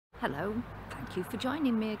Hello, thank you for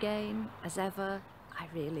joining me again. As ever, I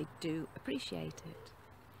really do appreciate it.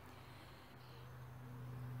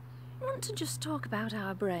 I want to just talk about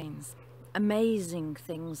our brains. Amazing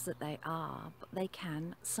things that they are, but they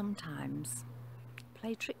can sometimes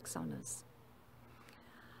play tricks on us.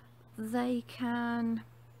 They can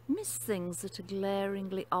miss things that are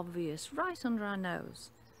glaringly obvious right under our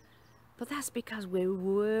nose. But that's because we're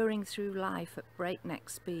whirring through life at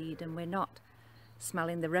breakneck speed and we're not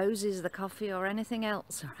smelling the roses, the coffee or anything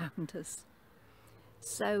else around us.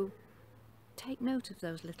 So take note of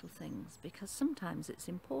those little things because sometimes it's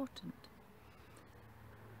important.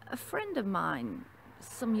 A friend of mine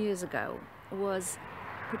some years ago was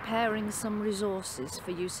preparing some resources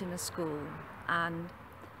for use in a school, and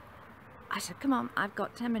I said, come on, I've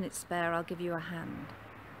got 10 minutes spare, I'll give you a hand.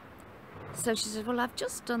 So she said, well, I've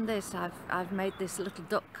just done this, I've made this little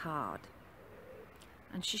duck card.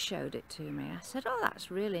 And she showed it to me. I said, oh,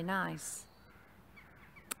 that's really nice.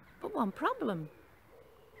 But one problem.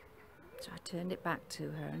 So I turned it back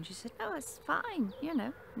to her and she said, oh, it's fine, you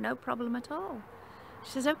know, no problem at all.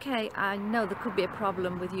 She says, okay, I know there could be a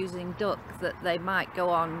problem with using duck, that they might go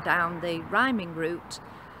on down the rhyming route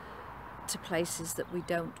to places that we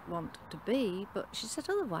don't want to be, but she said,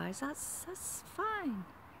 otherwise, that's fine.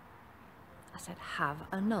 I said, have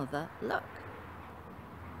another look.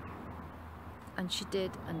 And she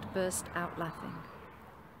did, and burst out laughing.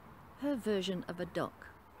 Her version of a duck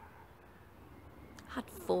had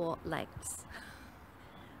 4 legs.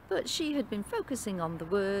 But she had been focusing on the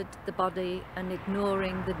word, the body, and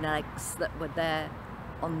ignoring the legs that were there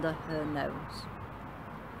under her nose.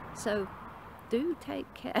 So do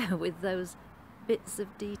take care with those bits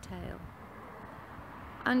of detail.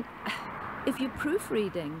 And if you're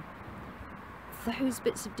proofreading, those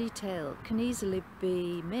bits of detail can easily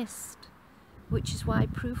be missed, which is why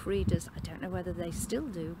proofreaders, I don't know whether they still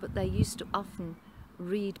do, but they used to often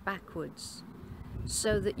read backwards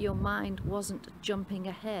so that your mind wasn't jumping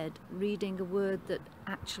ahead, reading a word that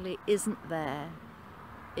actually isn't there,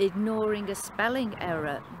 ignoring a spelling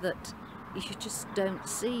error that you just don't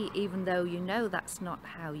see, even though you know that's not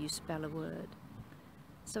how you spell a word.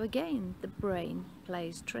 So again, the brain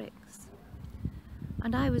plays tricks.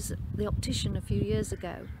 And I was at the optician a few years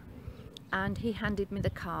ago, and he handed me the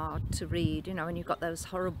card to read, you know, and you've got those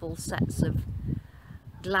horrible sets of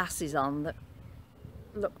glasses on that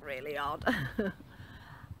look really odd.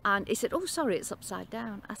 And he said, oh, sorry, it's upside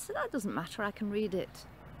down. I said, that doesn't matter, I can read it.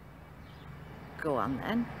 Go on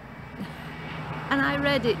then. And I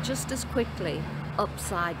read it just as quickly,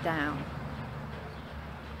 upside down.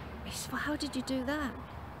 He said, well, how did you do that?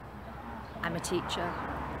 I'm a teacher.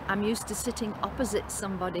 I'm used to sitting opposite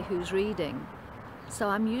somebody who's reading. So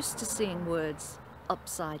I'm used to seeing words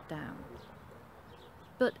upside down.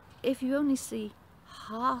 But if you only see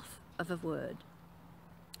half of a word,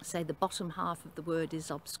 say the bottom half of the word is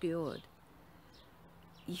obscured,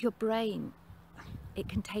 your brain, it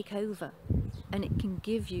can take over and it can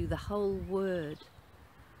give you the whole word,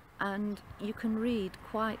 and you can read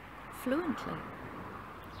quite fluently.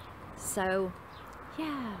 So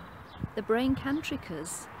yeah, the brain can trick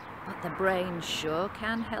us, but the brain sure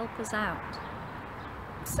can help us out.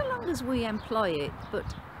 So long as we employ it, but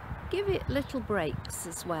give it little breaks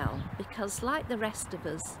as well, because like the rest of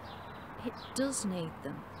us, it does need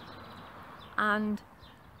them. And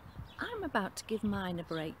I'm about to give mine a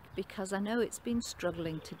break because I know it's been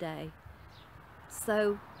struggling today.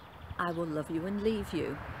 So I will love you and leave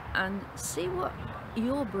you and see what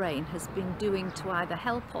your brain has been doing to either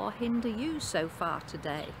help or hinder you so far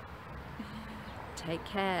today. Take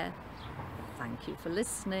care. Thank you for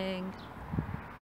listening.